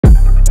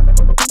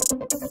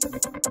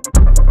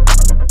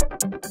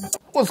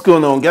What's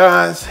going on,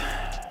 guys?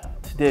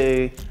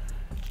 Today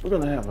we're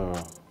going to have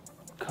a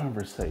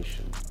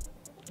conversation.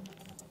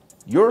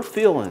 Your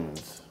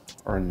feelings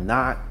are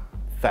not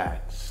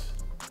facts.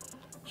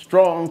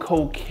 Strong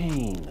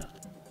cocaine.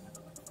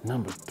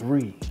 Number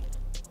 3.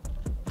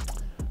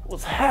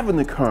 Was having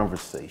a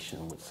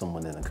conversation with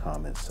someone in the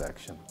comment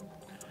section.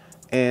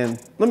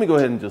 And let me go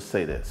ahead and just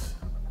say this.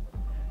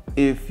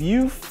 If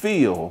you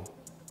feel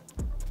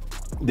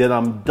that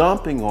I'm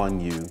dumping on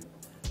you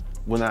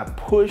when I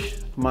push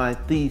my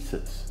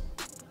thesis,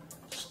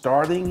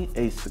 starting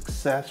a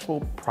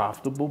successful,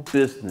 profitable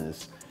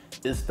business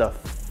is the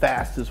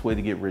fastest way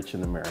to get rich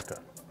in America.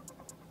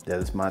 That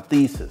is my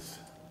thesis.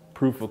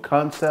 Proof of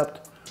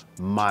concept,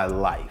 my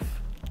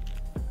life.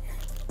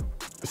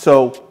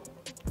 So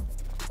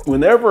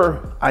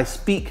whenever I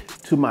speak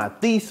to my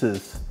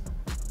thesis,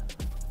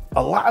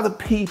 a lot of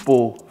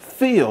people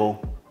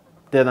feel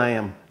that I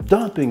am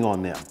dumping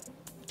on them.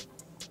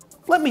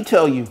 Let me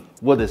tell you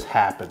what is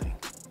happening.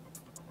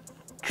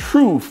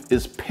 Truth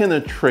is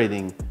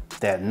penetrating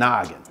that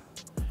noggin.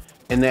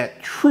 And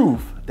that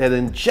truth, that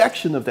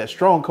injection of that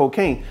strong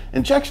cocaine,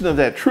 injection of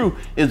that truth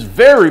is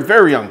very,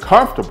 very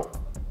uncomfortable.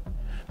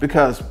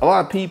 Because a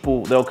lot of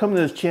people, they'll come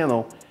to this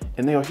channel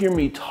and they'll hear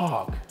me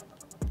talk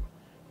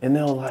and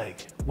they'll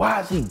like, why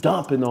is he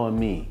dumping on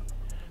me?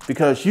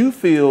 Because you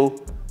feel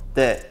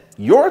that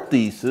your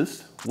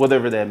thesis,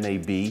 whatever that may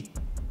be,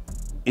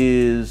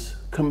 is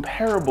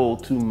comparable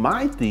to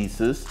my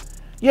thesis,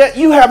 yet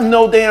you have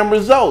no damn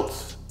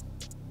results.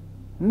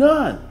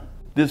 None.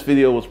 This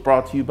video was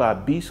brought to you by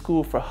B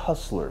School for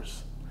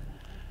Hustlers.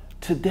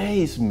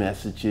 Today's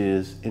message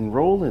is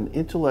enroll in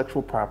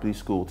intellectual property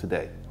school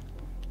today.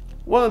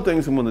 One of the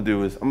things I'm going to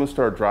do is I'm going to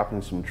start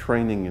dropping some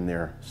training in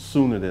there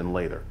sooner than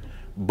later.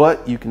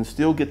 But you can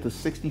still get the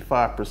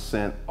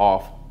 65%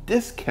 off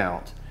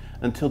discount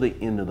until the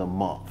end of the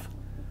month.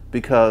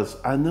 Because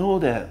I know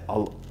that,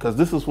 because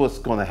this is what's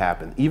going to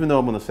happen, even though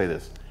I'm going to say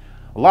this.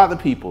 A lot of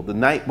the people, the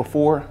night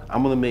before,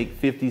 I'm going to make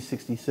 50,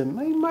 60,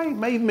 70,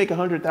 might even make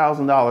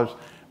 $100,000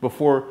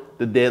 before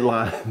the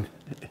deadline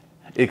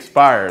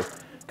expires.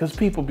 Because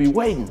people be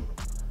waiting.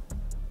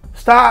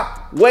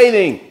 Stop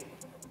waiting.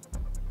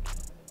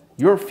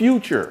 Your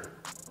future,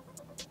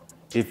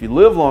 if you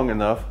live long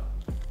enough,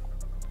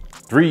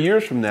 3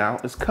 years from now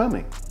is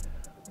coming.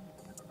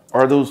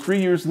 Are those 3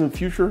 years in the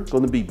future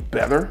going to be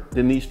better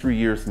than these 3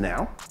 years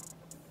now?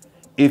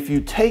 If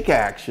you take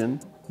action,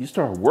 you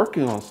start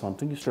working on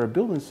something, you start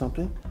building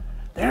something,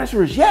 the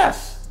answer is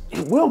yes,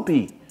 it will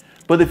be.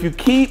 But if you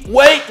keep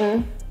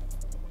waiting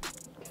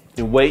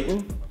and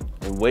waiting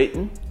and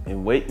waiting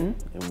and waiting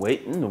and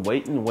waiting and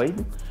waiting and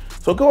waiting,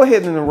 so go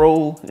ahead and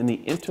enroll in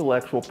the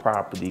intellectual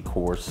property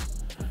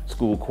course,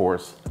 school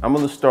course. I'm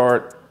going to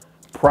start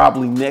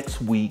probably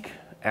next week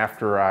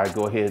after I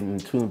go ahead and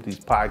tune up these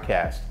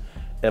podcast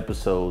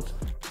episodes,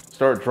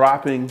 start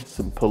dropping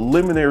some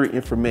preliminary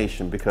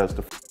information, because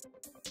the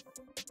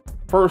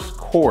first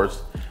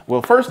course,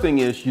 well, first thing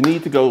is you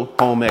need to go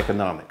home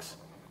economics.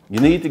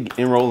 You need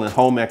to enroll in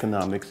home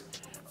economics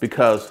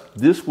because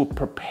this will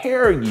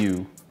prepare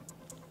you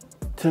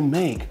to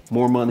make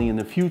more money in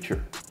the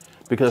future.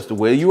 Because the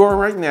way you are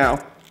right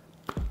now,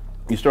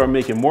 you start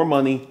making more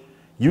money,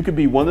 you could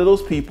be one of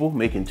those people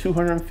making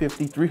 $250,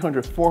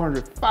 $300,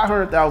 $400,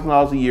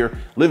 $500,000 a year,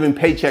 living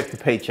paycheck to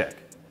paycheck.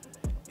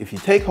 If you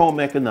take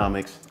home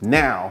economics,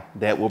 now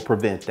that will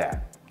prevent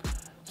that.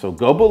 So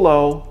go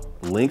below,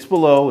 links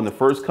below in the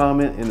first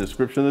comment in the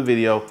description of the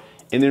video,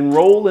 and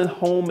enroll in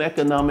home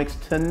economics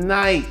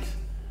tonight.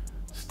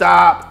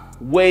 Stop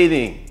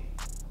waiting.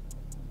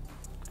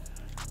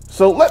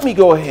 So let me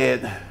go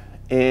ahead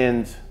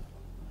and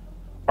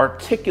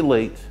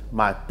articulate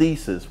my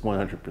thesis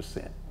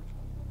 100%.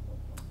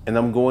 And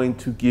I'm going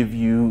to give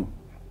you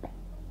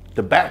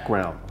the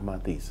background of my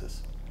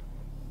thesis.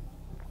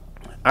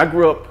 I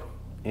grew up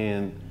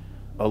in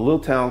a little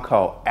town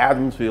called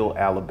Adamsville,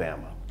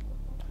 Alabama.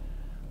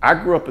 I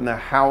grew up in a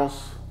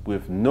house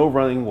with no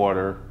running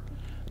water.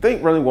 I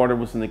think running water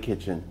was in the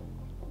kitchen.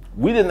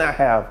 We did not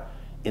have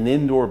an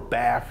indoor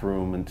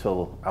bathroom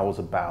until I was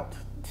about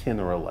 10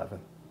 or 11.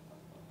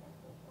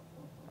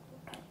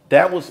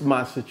 That was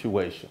my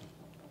situation.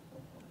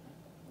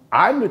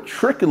 I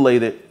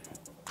matriculated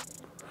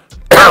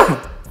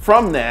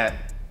from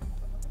that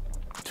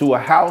to a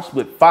house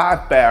with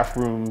 5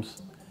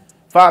 bathrooms,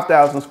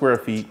 5,000 square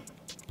feet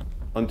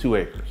on 2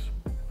 acres.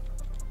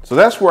 So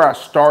that's where I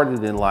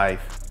started in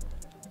life,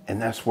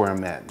 and that's where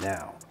I'm at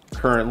now.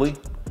 Currently,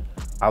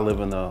 I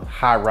live in a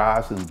high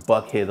rise in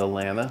Buckhead,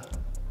 Atlanta,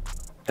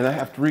 and I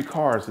have 3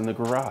 cars in the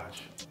garage.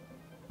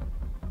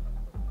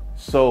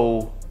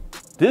 So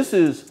this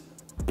is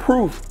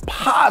proof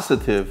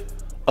positive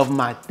of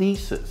my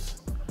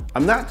thesis.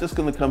 I'm not just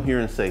going to come here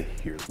and say,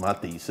 here's my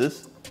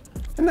thesis,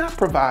 and not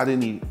provide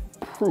any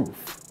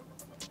proof.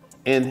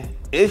 And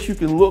as you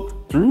can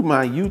look through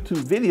my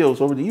YouTube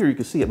videos over the year, you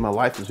can see that my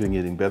life has been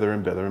getting better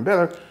and better and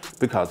better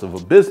because of a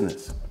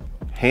business.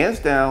 Hands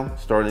down,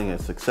 starting a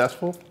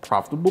successful,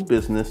 profitable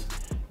business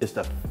is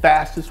the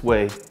fastest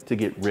way to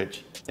get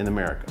rich in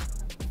America.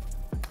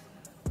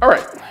 All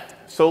right,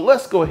 so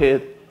let's go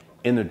ahead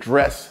and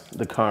address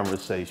the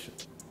conversation.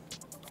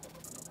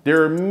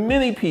 There are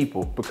many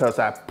people, because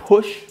I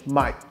push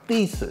my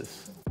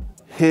thesis,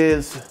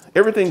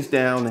 everything's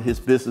down and his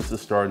business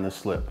is starting to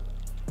slip.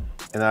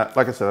 And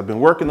like I said, I've been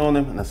working on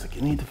him, and I said,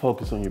 you need to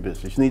focus on your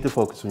business. You need to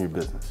focus on your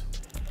business.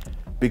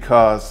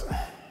 Because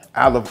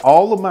out of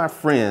all of my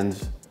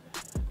friends,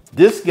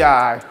 this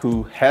guy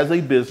who has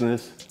a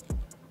business,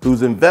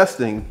 who's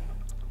investing,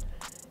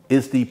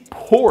 is the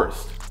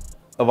poorest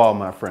of all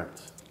my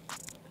friends.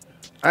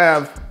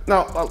 Now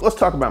let's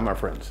talk about my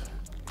friends.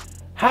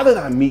 How did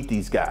I meet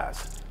these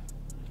guys?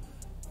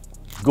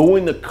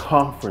 Going to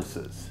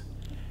conferences.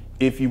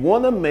 If you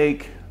want to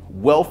make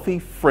wealthy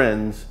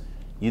friends,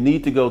 you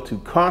need to go to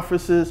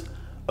conferences,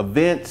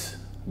 events,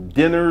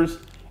 dinners,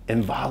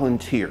 and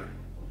volunteer.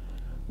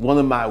 One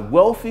of my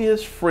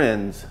wealthiest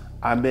friends,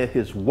 I met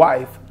his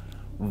wife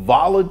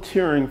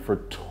volunteering for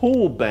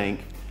Tool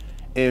Bank,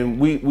 and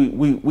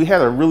we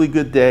had a really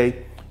good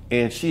day,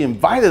 and she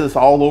invited us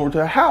all over to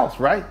her house,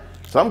 right?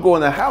 So I'm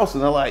going to the house,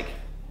 and they're like,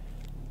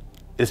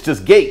 it's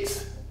just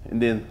gates.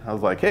 And then I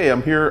was like, hey,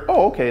 I'm here.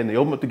 Oh, okay. And they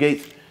open up the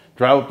gates,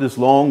 drive up this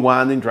long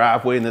winding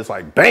driveway, and it's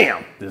like,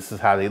 bam, this is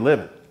how they live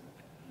it.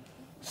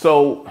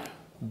 So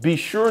be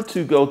sure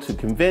to go to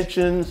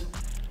conventions,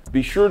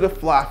 be sure to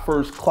fly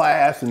first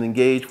class and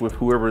engage with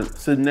whoever's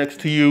sitting next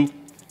to you.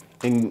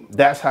 And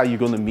that's how you're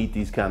going to meet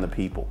these kind of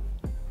people.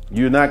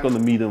 You're not going to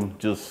meet them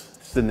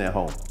just sitting at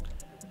home.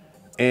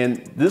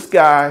 And this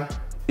guy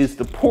is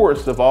the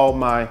poorest of all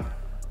my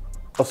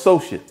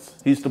associates.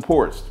 He's the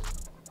poorest.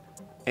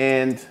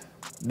 And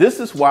this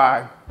is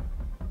why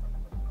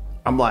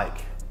I'm like,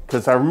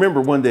 because I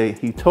remember one day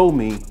he told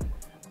me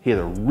he had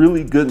a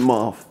really good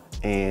month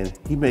and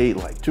he made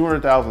like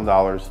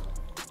 $200,000.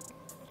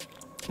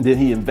 Then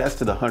he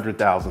invested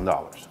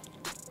 $100,000.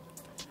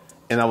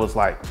 And I was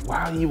like,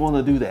 why do you want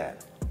to do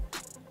that?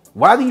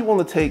 Why do you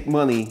want to take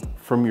money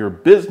from your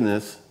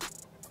business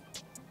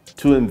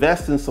to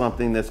invest in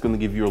something that's going to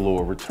give you a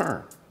lower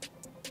return?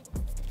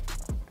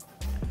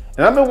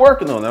 And I've been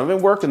working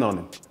on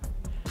him.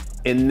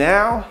 And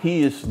now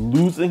he is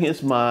losing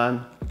his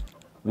mind.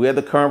 We had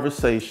a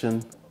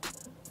conversation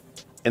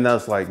and I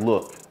was like,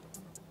 look,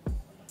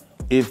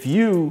 if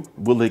you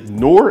will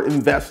ignore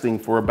investing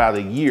for about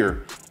a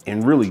year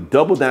and really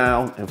double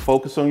down and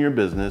focus on your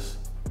business,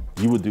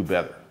 you would do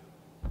better.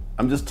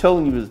 I'm just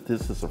telling you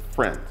this as a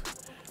friend,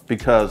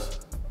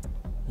 because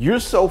you're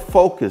so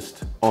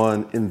focused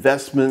on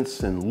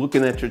investments and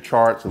looking at your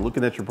charts and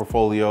looking at your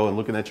portfolio and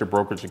looking at your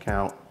brokerage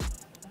account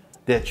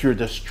that you're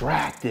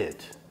distracted.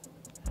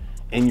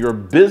 And your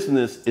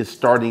business is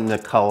starting to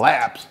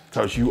collapse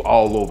because you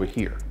all over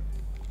here.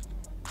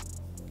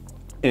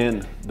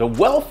 And the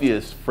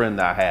wealthiest friend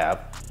I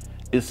have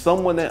is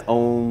someone that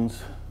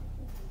owns,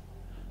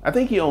 I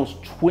think he owns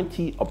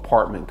 20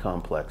 apartment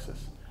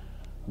complexes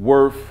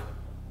worth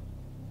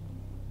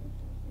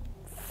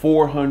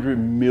 400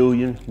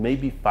 million,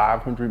 maybe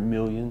 500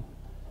 million.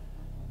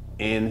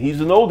 And he's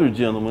an older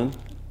gentleman.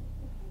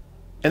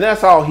 And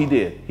that's all he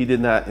did. He did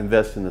not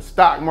invest in the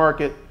stock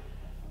market.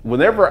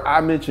 Whenever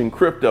I mention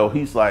crypto,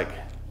 he's like,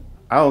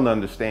 I don't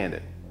understand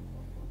it.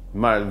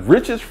 My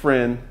richest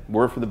friend,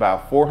 worth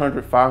about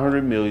 400,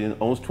 500 million,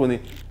 owns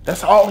 20.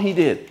 That's all he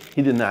did.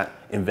 He did not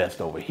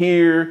invest over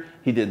here.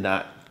 He did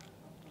not.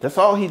 That's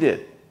all he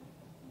did.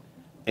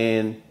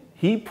 And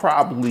he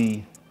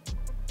probably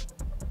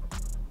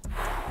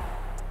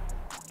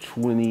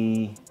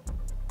 20.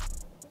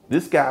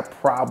 This guy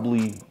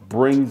probably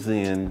brings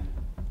in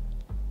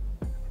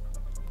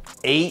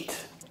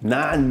 8,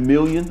 9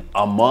 million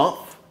a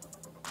month.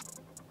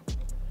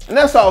 And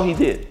that's all he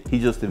did. He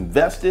just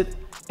invested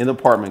in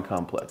apartment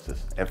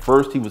complexes. At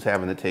first, he was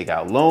having to take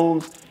out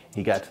loans.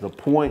 He got to the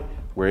point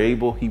where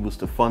he was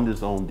to fund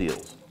his own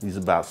deals. He's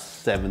about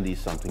 70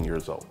 something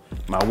years old.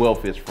 My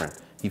wealthiest friend.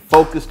 He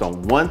focused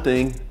on one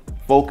thing.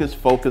 Focus.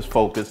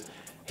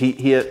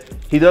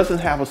 He doesn't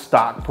have a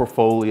stock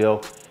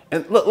portfolio.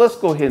 And let's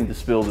go ahead and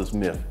dispel this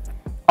myth.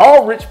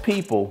 All rich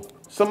people,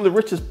 some of the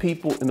richest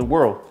people in the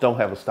world, don't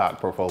have a stock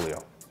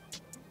portfolio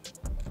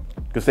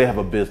because they have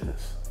a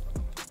business.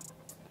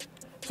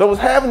 So I was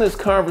having this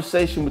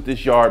conversation with this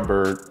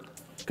Yardbird,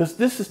 because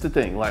this is the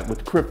thing, like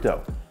with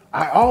crypto,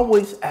 I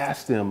always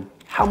ask them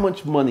how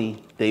much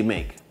money they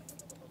make.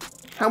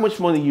 How much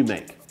money you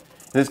make?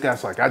 And this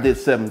guy's like, I did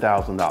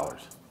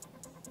 $7,000.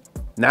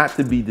 Not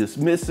to be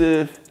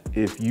dismissive,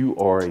 if you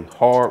are a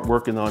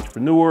hard-working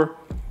entrepreneur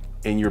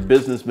and your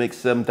business makes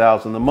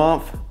 $7,000 a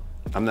month,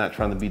 I'm not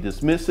trying to be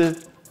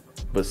dismissive,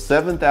 but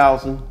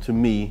 $7,000 to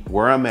me,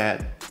 where I'm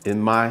at in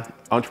my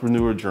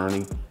entrepreneur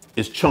journey,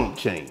 is chump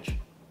change.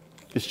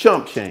 It's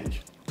chump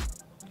change.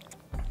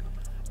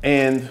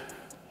 And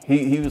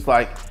he was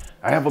like,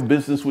 I have a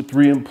business with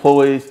 3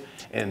 employees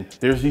and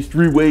there's these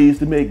 3 ways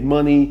to make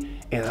money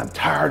and I'm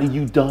tired of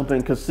you dumping.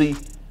 Because see,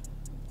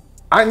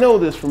 I know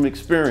this from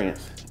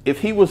experience. If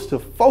he was to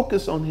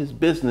focus on his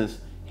business,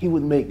 he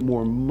would make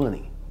more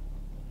money.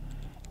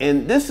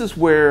 And this is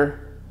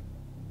where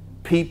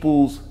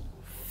people's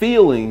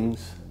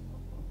feelings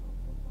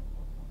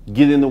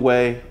get in the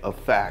way of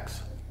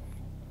facts.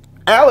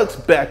 Alex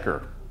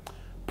Becker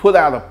put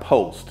out a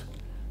post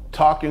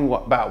talking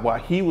about why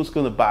he was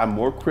going to buy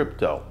more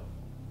crypto.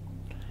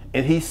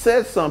 And he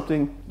said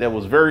something that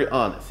was very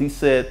honest. He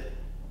said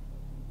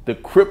the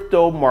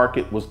crypto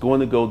market was going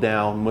to go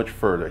down much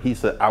further. He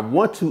said, I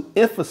want to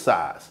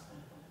emphasize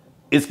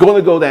it's going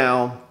to go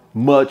down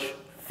much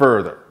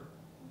further,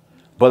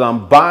 but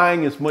I'm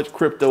buying as much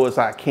crypto as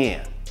I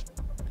can.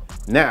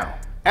 Now,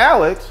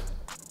 Alex,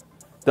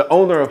 the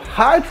owner of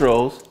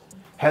Hydros,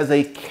 has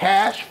a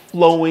cash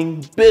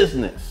flowing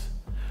business.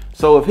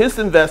 So if his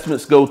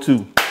investments go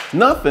to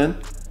nothing,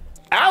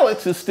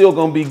 Alex is still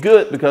going to be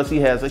good because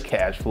he has a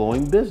cash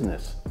flowing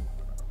business.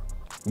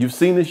 You've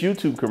seen his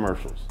YouTube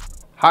commercials.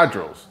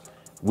 Hydros,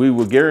 we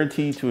will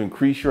guarantee to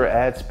increase your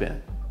ad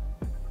spend.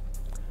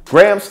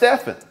 Graham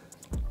Stephan,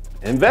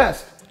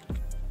 Invest,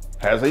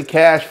 has a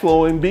cash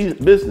flowing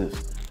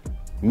business.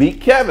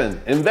 Meet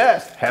Kevin,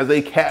 Invest, has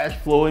a cash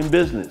flowing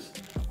business.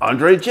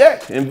 Andre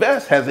Jack,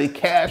 Invest, has a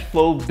cash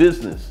flow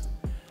business.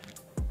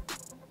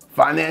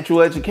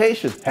 Financial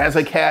Education has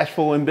a cash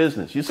flowing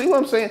business. You see what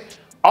I'm saying?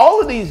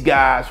 All of these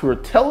guys who are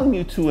telling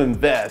you to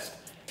invest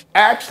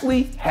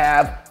actually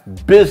have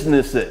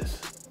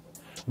businesses,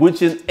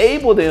 which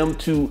enable them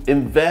to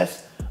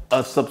invest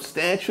a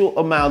substantial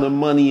amount of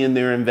money in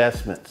their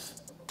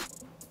investments.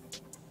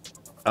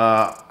 The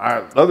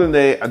other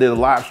day, I did a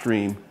live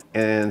stream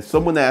and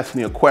someone asked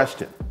me a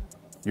question.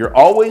 You're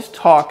always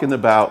talking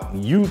about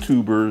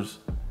YouTubers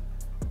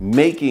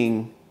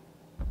making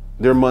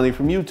their money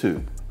from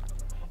YouTube.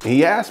 And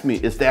he asked me,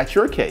 is that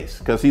your case?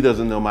 Because he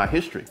doesn't know my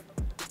history.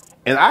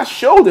 And I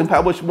showed him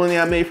how much money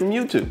I made from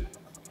YouTube.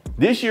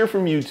 This year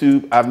from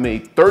YouTube, I've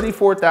made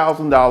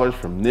 $34,000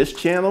 from this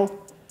channel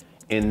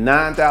and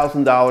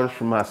 $9,000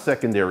 from my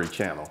secondary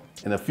channel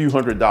and a few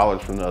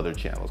 $100s from the other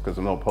channels because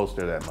I don't post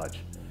there that much.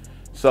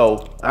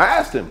 So I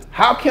asked him,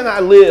 how can I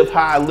live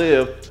how I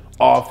live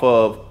off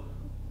of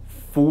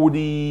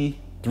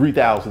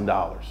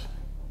 $43,000?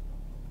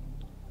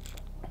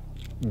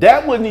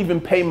 That wouldn't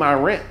even pay my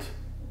rent.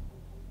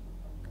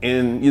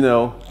 And,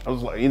 I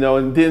was like,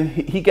 and then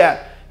he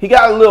got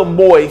a little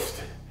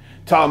moist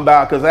talking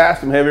about, because I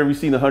asked him, have you ever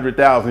seen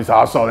 100,000? He said,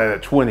 I saw that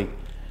at 20.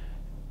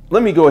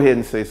 Let me go ahead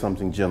and say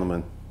something,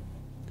 gentlemen.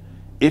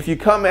 If you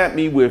come at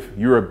me with,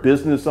 you're a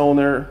business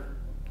owner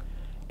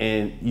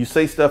and you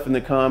say stuff in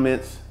the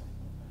comments,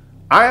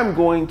 I am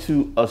going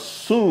to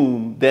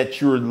assume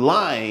that you're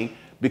lying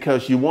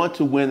because you want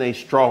to win a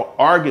straw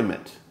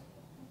argument.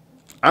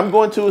 I'm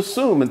going to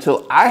assume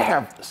until I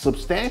have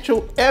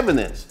substantial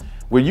evidence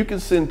where you can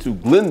send to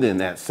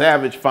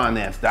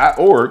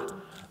glendon@savagefinance.org,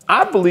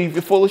 I believe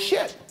you're full of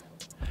shit.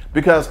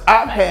 Because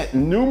I've had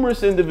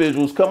numerous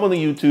individuals come on the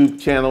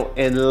YouTube channel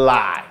and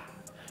lie.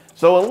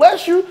 So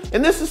unless you,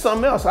 and this is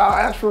something else, I'll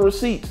ask for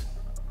receipts.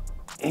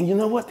 And you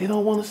know what? They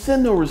don't want to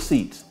send no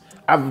receipts.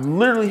 I've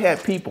literally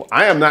had people,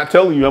 I am not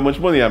telling you how much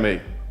money I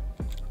made.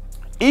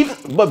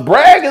 But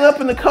bragging up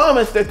in the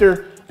comments that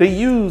they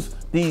use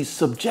these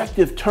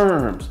subjective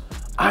terms.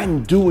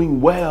 I'm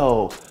doing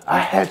well. I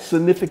had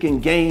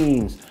significant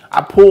gains.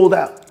 I pulled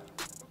out.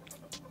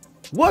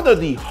 What are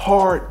the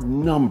hard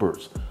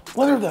numbers?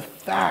 What are the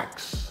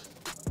facts?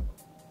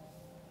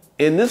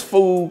 And this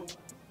fool,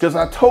 because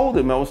I told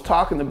him I was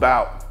talking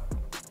about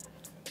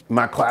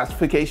my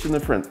classification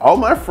of friends. All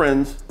my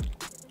friends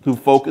who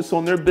focus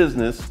on their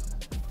business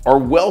are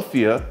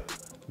wealthier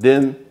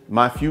than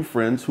my few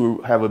friends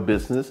who have a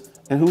business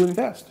and who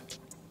invest.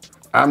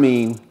 I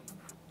mean,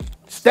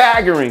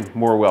 staggering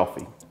more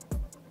wealthy.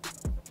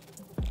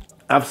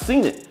 I've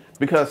seen it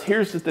because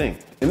here's the thing,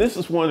 and this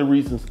is one of the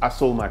reasons I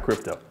sold my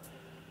crypto.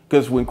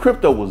 Because when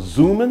crypto was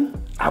zooming,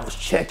 I was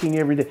checking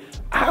every day.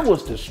 I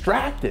was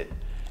distracted.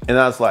 And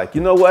I was like,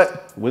 you know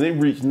what? When it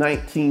reached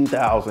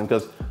 19,000,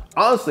 because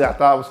honestly, I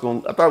thought it was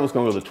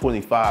going to go to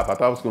 25. I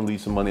thought I was going to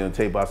leave some money on the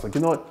table. I was like,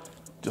 you know what?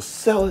 Just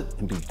sell it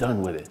and be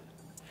done with it.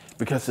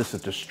 Because it's a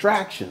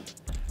distraction.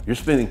 You're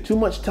spending too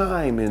much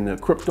time in the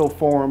crypto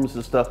forums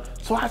and stuff.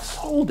 So I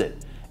sold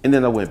it. And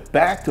then I went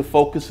back to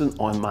focusing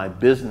on my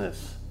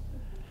business.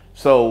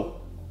 So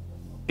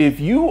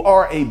if you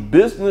are a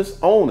business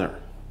owner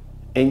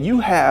and you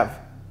have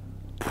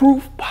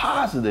proof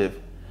positive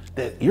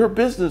that your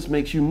business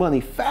makes you money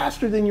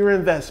faster than your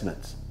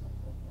investments,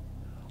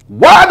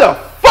 why the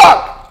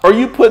fuck are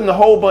you putting a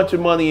whole bunch of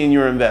money in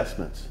your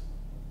investments?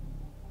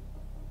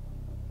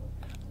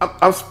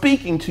 I'm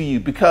speaking to you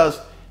because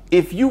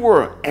if you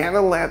were an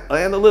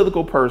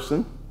analytical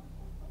person,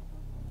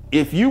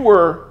 if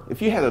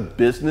you had a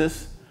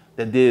business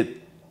that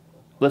did,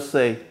 let's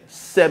say,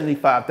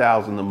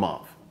 $75,000 a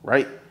month,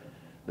 right?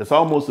 That's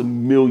almost $1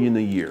 million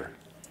a year.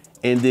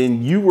 And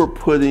then you were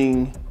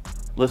putting,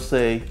 let's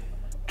say,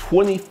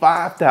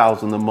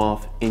 $25,000 a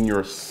month in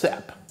your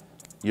SEP,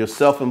 your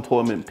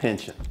self-employment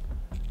pension.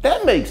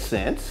 That makes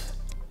sense.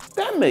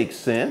 That makes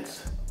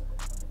sense.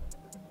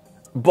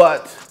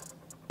 But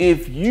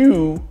if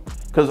you,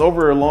 because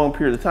over a long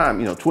period of time,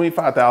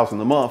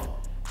 $25,000 a month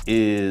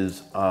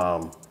is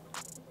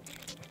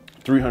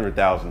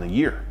 $300,000 a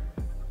year.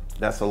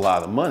 That's a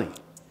lot of money.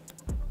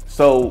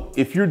 So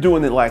if you're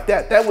doing it like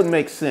that, that would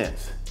make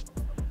sense.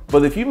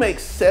 But if you make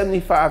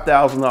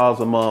 $75,000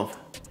 a month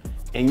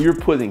and you're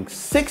putting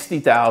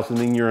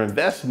 $60,000 in your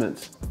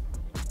investments,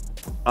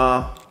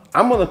 I'm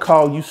gonna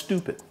call you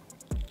stupid.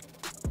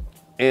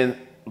 And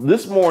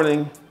this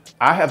morning,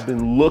 I have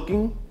been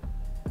looking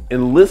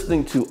and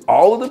listening to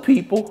all of the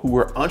people who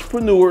are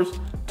entrepreneurs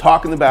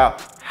talking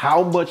about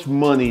how much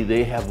money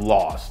they have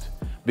lost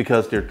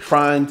because they're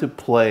trying to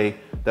play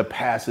the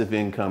passive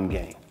income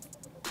game.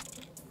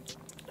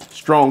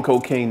 Strong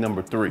cocaine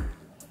number 3.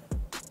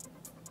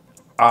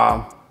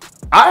 I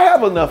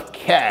have enough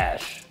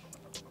cash.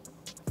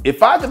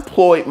 If I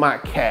deployed my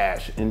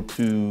cash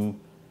into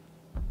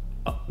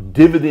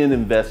dividend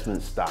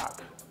investment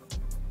stock,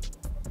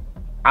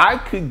 I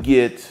could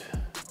get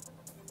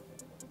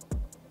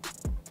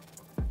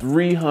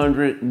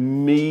 300,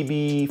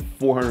 maybe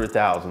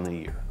 400,000 a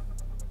year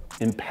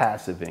in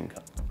passive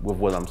income with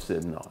what I'm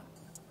sitting on.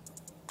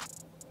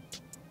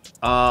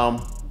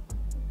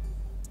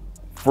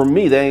 For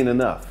me, that ain't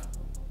enough.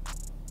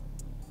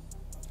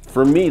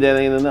 For me, that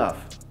ain't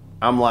enough.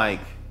 I'm like,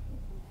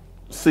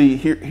 see,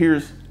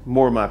 here's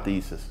more of my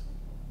thesis.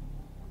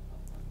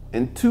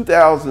 In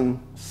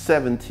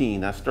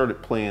 2017, I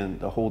started playing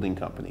the holding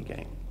company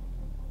game.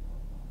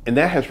 And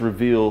that has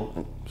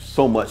revealed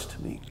so much to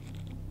me.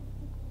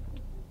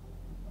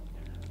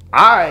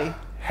 I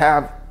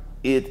have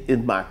it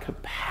in my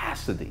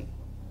capacity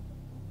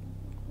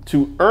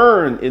to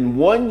earn in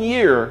 1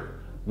 year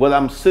what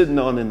I'm sitting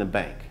on in the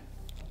bank.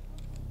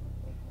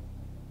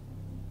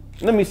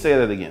 Let me say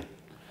that again.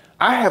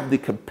 I have the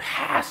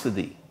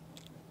capacity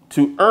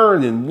to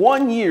earn in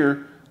 1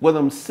 year what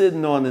I'm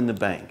sitting on in the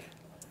bank.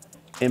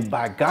 And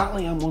by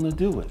golly, I'm going to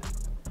do it.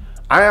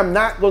 I am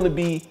not going to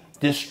be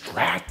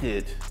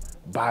distracted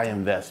by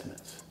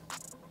investments.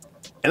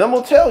 And I'm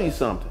going to tell you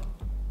something.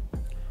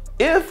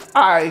 If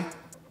I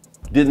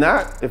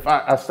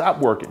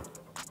stopped working,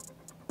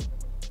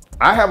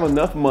 I have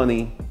enough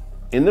money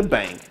in the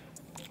bank,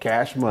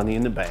 cash money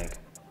in the bank,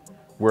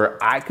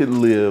 where I could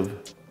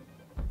live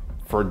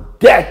for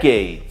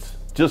decades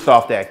just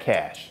off that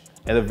cash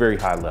at a very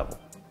high level.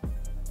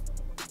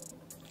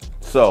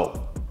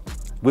 So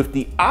with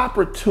the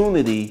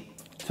opportunity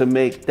to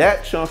make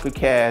that chunk of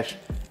cash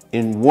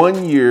in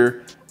 1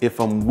 year, if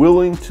I'm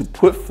willing to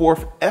put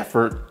forth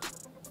effort,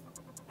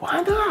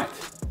 why not?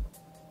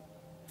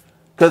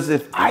 Because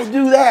if I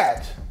do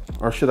that,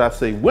 or should I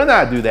say when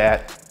I do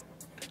that,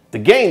 the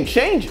game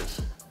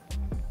changes.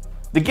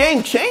 The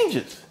game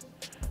changes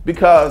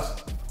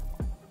because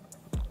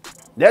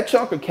that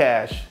chunk of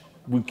cash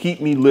would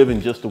keep me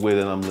living just the way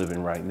that I'm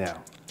living right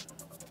now.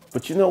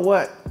 But you know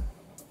what?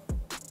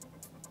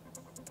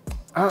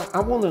 I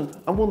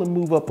want to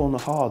move up on the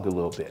hog a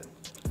little bit.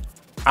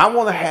 I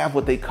want to have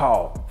what they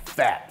call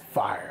fat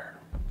fire.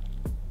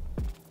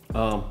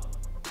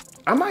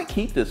 I might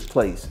keep this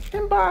place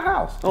and buy a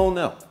house. Oh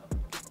no.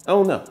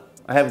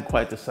 I haven't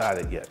quite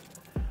decided yet.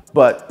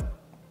 But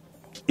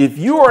if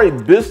you are a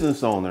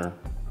business owner,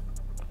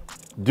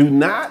 do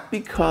not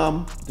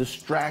become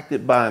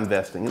distracted by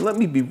investing. And let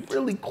me be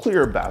really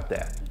clear about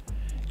that.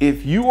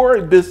 If you are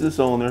a business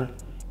owner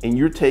and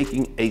you're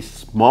taking a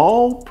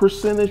small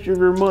percentage of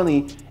your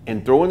money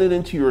and throwing it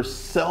into your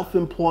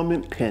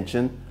self-employment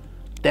pension,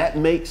 that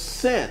makes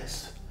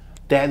sense.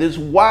 That is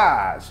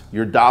wise.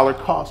 Your dollar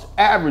cost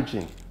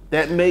averaging,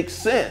 that makes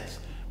sense.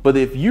 But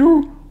if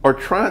you are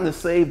trying to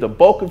save the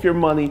bulk of your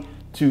money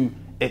to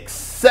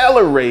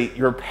accelerate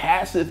your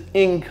passive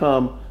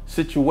income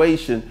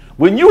situation,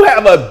 when you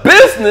have a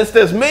business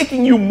that's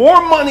making you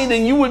more money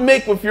than you would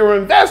make with your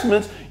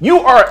investments, you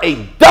are a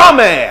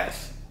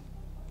dumbass.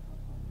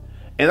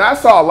 And I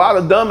saw a lot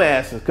of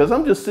dumbasses because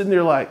I'm just sitting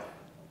there like,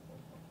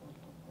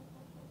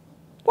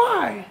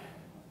 why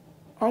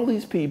are all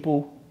these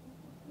people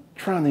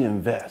trying to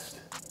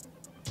invest?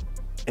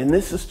 And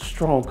this is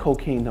strong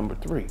cocaine number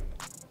 3.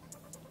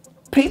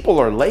 People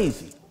are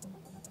lazy.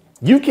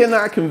 You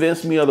cannot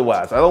convince me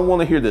otherwise. I don't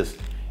want to hear this.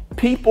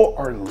 People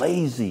are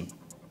lazy.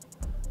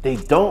 They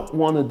don't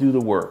want to do the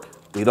work.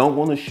 They don't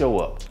want to show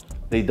up.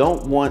 They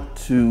don't want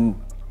to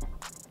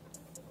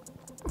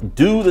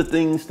do the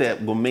things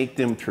that will make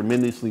them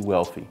tremendously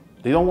wealthy.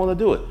 They don't want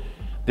to do it.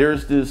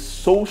 There's this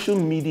social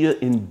media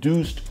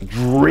induced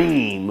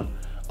dream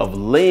of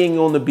laying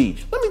on the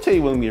beach. Let me tell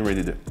you what I'm getting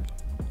ready to do.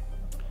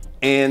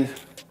 And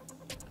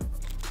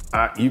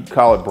you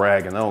call it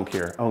bragging. I don't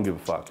care. I don't give a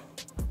fuck.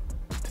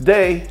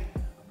 Today,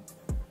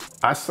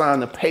 I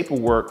signed the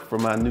paperwork for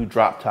my new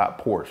drop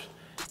top Porsche.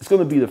 It's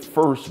going to be the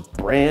first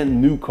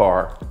brand new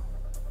car,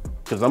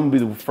 because I'm going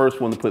to be the first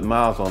one to put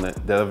miles on it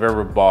that I've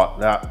ever bought,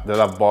 that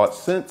I've bought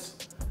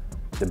since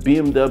the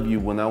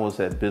BMW when I was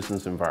at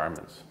Business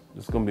Environments.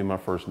 It's going to be my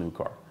first new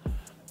car.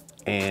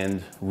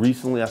 And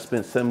recently I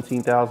spent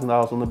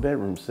 $17,000 on the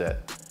bedroom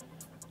set.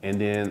 And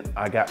then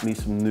I got me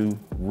some new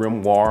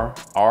Rimowa,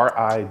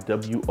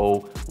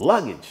 R-I-W-O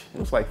luggage. It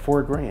was like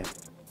 $4 grand.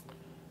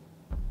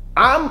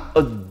 I'm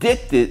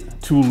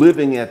addicted to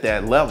living at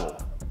that level.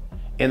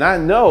 And I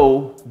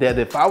know that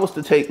if I was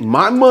to take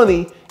my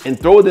money and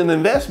throw it in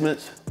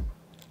investments,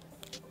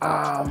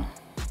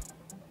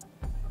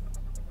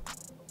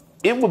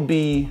 it would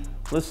be,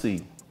 let's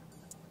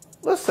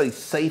say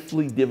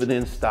safely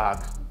dividend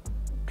stocks,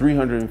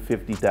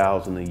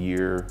 350,000 a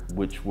year,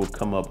 which will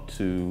come up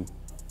to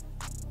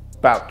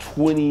about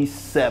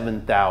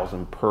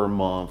 27,000 per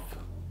month,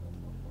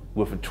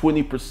 with a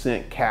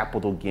 20%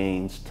 capital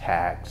gains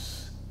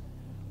tax,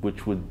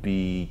 which would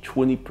be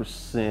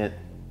 20%,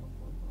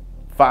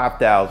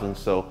 5,000.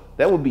 So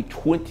that would be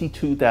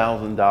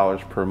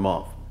 $22,000 per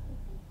month,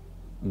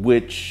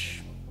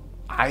 which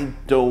I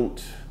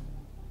don't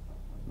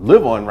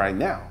live on right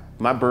now.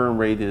 My burn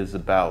rate is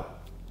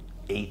about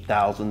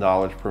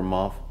 $8,000 per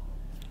month.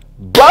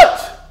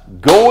 But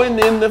going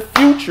in the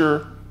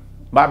future,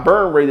 my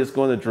burn rate is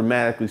going to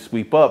dramatically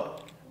sweep up,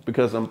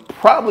 because I'm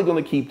probably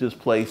going to keep this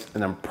place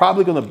and I'm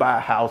probably going to buy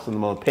a house and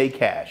I'm going to pay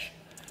cash.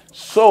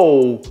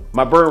 So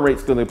my burn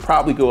rate's going to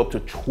probably go up to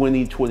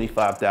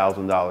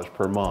 $25,000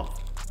 per month,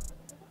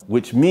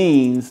 which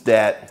means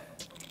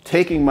that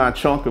taking my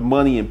chunk of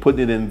money and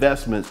putting it in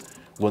investments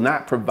will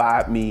not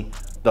provide me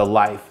the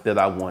life that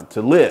I want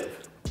to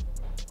live.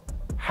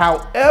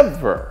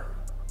 However,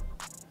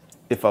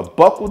 if I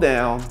buckle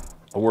down,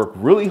 I work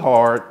really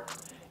hard,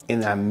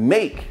 and I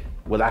make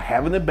what I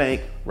have in the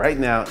bank right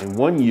now in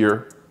 1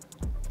 year,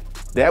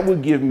 that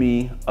would give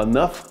me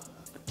enough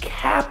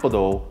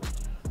capital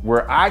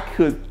where I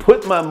could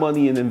put my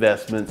money in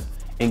investments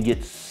and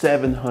get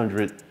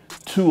 700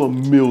 to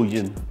 $1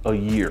 million a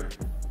year,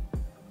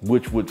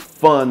 which would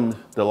fund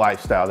the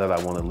lifestyle that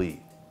I want to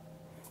lead.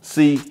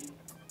 See,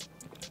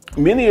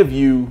 many of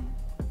you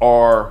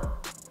are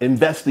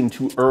investing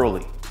too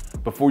early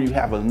before you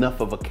have enough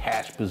of a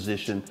cash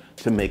position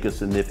to make a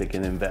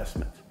significant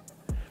investment.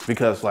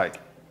 Because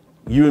like,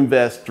 you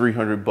invest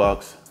 300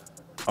 bucks,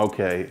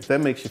 okay, if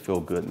that makes you feel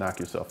good, knock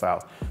yourself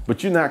out.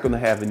 But you're not gonna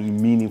have any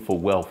meaningful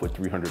wealth with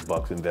 300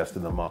 bucks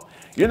invested a month.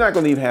 You're not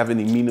gonna even have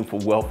any meaningful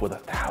wealth with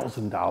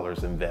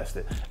 $1,000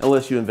 invested,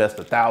 unless you invest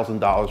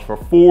 $1,000 for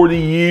 40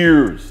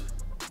 years.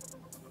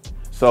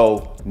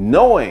 So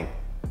knowing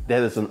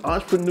that as an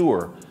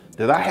entrepreneur,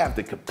 that I have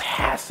the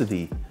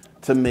capacity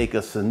to make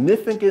a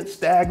significant,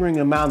 staggering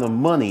amount of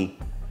money.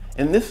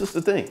 And this is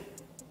the thing,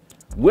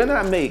 when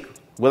I make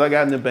what I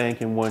got in the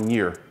bank in 1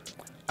 year,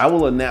 I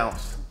will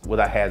announce what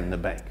I had in the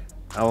bank.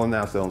 I will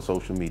announce it on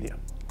social media.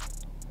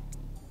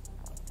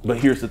 But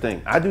here's the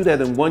thing, I do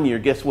that in 1 year,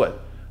 guess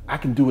what? I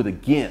can do it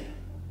again.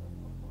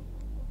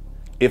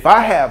 If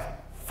I have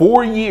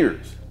 4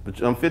 years,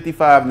 which I'm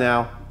 55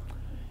 now,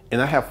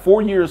 and I have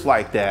 4 years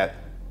like that,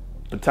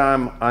 by the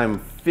time I'm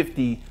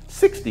 50,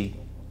 60,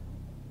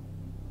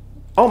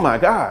 oh my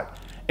God.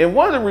 And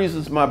one of the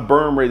reasons my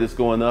burn rate is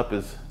going up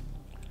is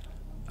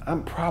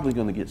I'm probably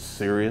going to get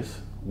serious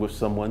with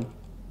someone.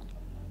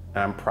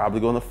 I'm probably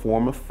going to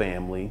form a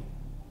family,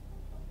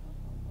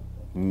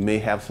 may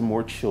have some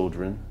more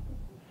children.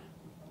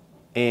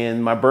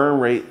 And my burn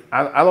rate,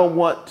 I don't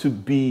want to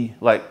be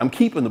like, I'm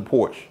keeping the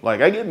Porsche.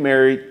 Like, I get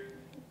married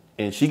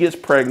and she gets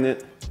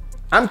pregnant,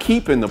 I'm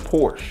keeping the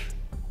Porsche.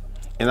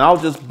 And I'll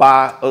just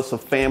buy us a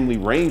family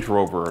Range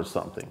Rover or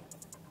something.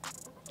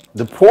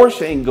 The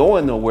Porsche ain't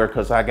going nowhere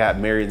because I got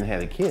married and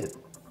had a kid.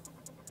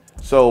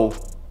 So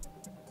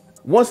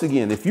once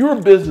again, if you're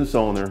a business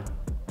owner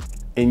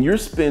and you're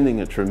spending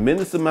a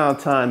tremendous amount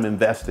of time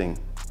investing,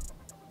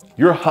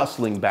 you're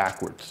hustling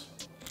backwards.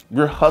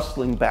 You're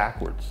hustling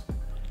backwards.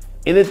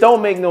 And it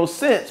don't make no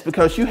sense,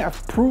 because you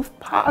have proof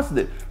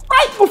positive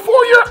right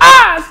before your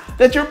eyes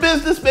that your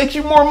business makes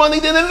you more money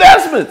than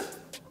investments.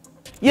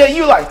 Yeah,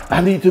 you're like,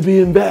 I need to be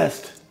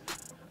invest.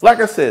 Like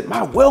I said,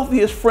 my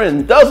wealthiest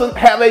friend doesn't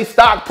have a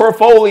stock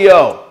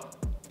portfolio.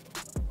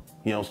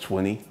 He owns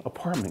 20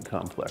 apartment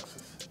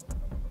complexes,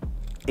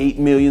 8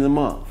 million a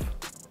month.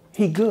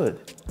 He good.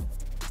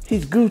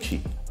 He's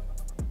Gucci.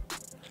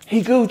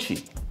 He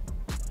Gucci.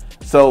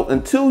 So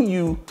until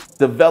you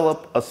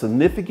develop a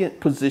significant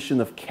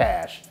position of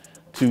cash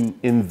to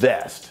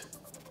invest,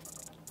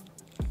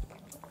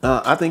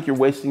 I think you're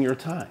wasting your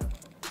time.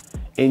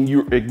 And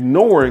you're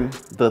ignoring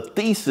the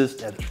thesis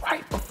that's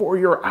right before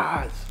your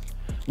eyes,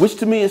 which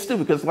to me is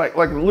stupid, because like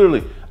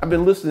literally, I've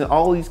been listening to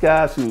all these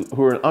guys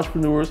who are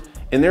entrepreneurs,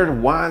 and they're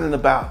whining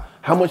about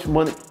how much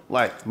money,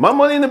 like my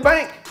money in the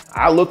bank,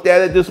 I looked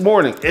at it this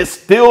morning, it's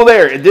still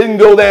there, it didn't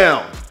go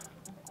down.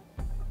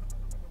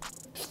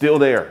 Still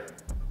there.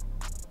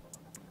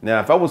 Now,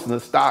 if I was in the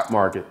stock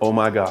market, oh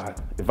my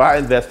God, if I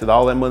invested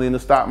all that money in the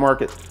stock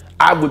market,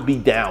 I would be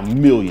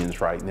down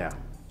millions right now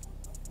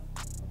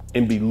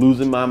and be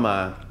losing my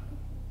mind.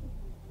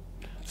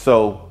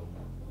 So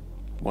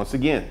once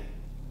again,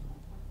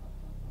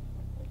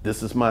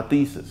 this is my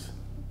thesis.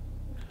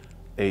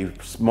 A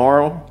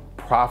small,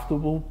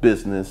 profitable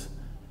business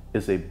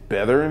is a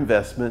better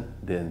investment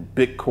than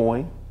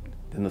Bitcoin,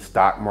 than the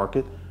stock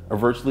market, or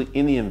virtually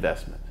any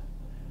investment.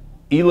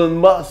 Elon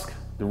Musk,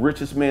 the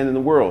richest man in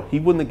the world, he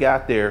wouldn't have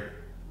got there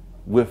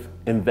with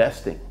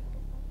investing.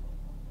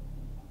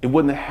 It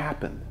wouldn't have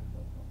happened.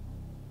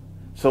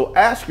 So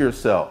ask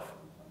yourself,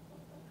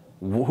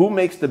 Who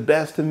makes the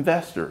best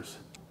investors?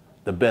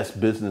 The best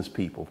business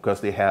people,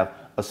 because they have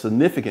a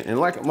significant, and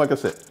like I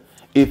said,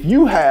 if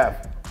you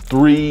have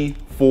 3,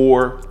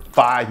 4,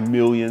 5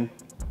 million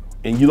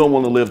and you don't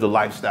want to live the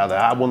lifestyle that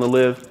I want to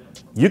live,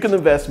 you can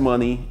invest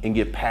money and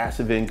get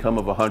passive income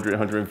of $100,000,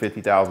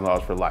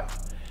 $150,000 for life.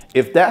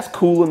 If that's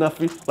cool enough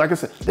for you, like I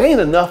said, they ain't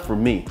enough for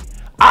me.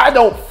 I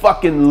don't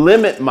fucking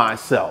limit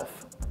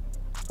myself.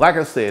 Like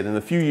I said, in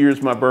a few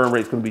years, my burn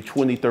rate's gonna be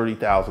 20,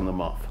 30,000 a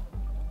month.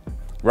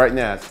 Right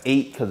now it's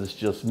 8 because it's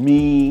just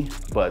me,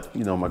 but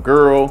you know, my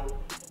girl,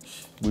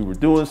 we were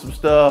doing some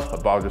stuff. I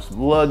bought her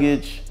some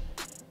luggage,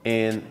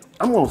 and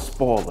I'm gonna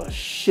spoil the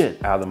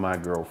shit out of my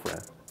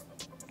girlfriend.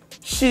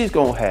 She's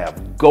gonna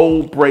have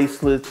gold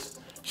bracelets.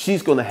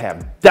 She's gonna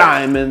have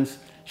diamonds.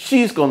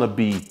 She's gonna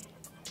be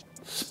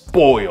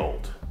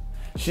spoiled.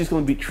 She's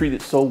gonna be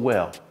treated so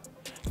well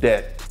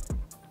that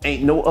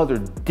ain't no other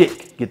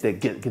dick get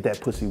that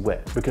pussy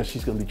wet, because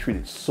she's gonna be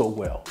treated so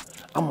well.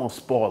 I'm gonna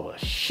spoil the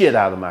shit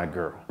out of my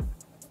girl.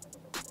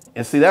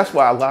 And see, that's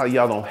why a lot of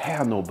y'all don't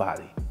have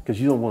nobody,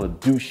 because you don't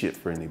want to do shit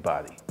for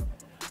anybody.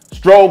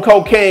 Stroll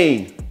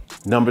cocaine,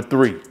 number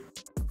 3.